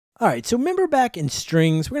All right, so remember back in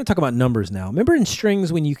strings, we're going to talk about numbers now. Remember in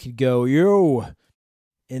strings when you could go, yo,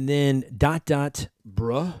 and then dot, dot,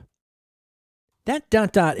 bruh? That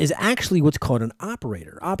dot, dot is actually what's called an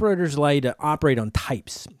operator. Operators like to operate on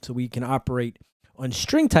types. So we can operate on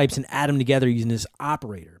string types and add them together using this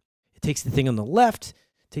operator. It takes the thing on the left,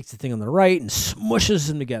 takes the thing on the right, and smushes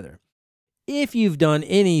them together. If you've done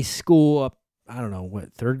any school up, I don't know,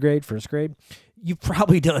 what, third grade, first grade? You've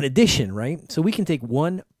probably done addition, right? So we can take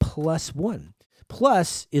 1 plus 1.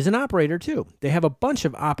 Plus is an operator too. They have a bunch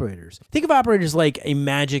of operators. Think of operators like a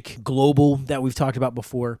magic global that we've talked about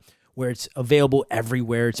before, where it's available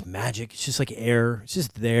everywhere. It's magic. It's just like air. It's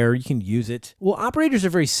just there. You can use it. Well, operators are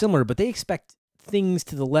very similar, but they expect things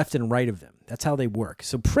to the left and right of them. That's how they work.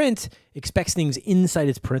 So print expects things inside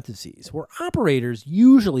its parentheses, where operators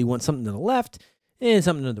usually want something to the left and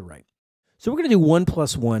something to the right. So we're going to do 1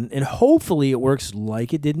 plus 1, and hopefully it works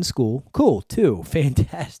like it did in school. Cool, 2,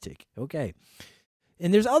 fantastic. Okay.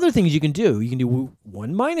 And there's other things you can do. You can do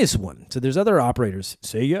 1 minus 1. So there's other operators.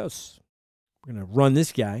 Say yes. We're going to run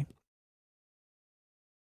this guy.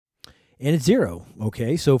 And it's 0.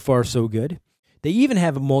 Okay, so far so good. They even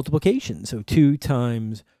have a multiplication. So 2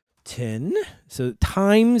 times 10. So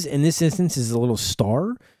times in this instance is a little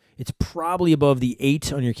star. It's probably above the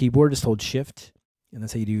 8 on your keyboard. Just hold shift. And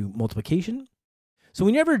that's how you do multiplication. So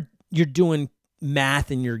whenever you're doing math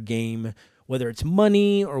in your game, whether it's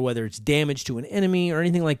money or whether it's damage to an enemy or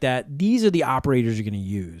anything like that, these are the operators you're going to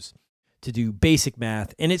use to do basic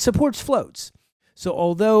math. And it supports floats. So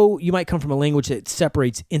although you might come from a language that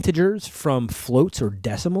separates integers from floats or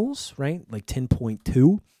decimals, right, like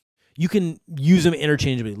 10.2, you can use them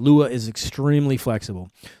interchangeably. Lua is extremely flexible.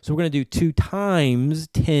 So we're going to do 2 times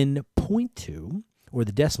 10.2, or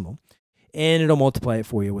the decimal, and it'll multiply it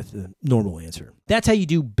for you with the normal answer. That's how you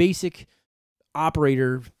do basic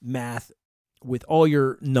operator math with all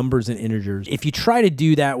your numbers and integers. If you try to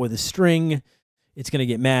do that with a string, it's going to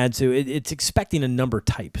get mad. So it's expecting a number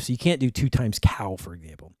type. So you can't do 2 times cow, for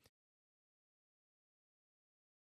example.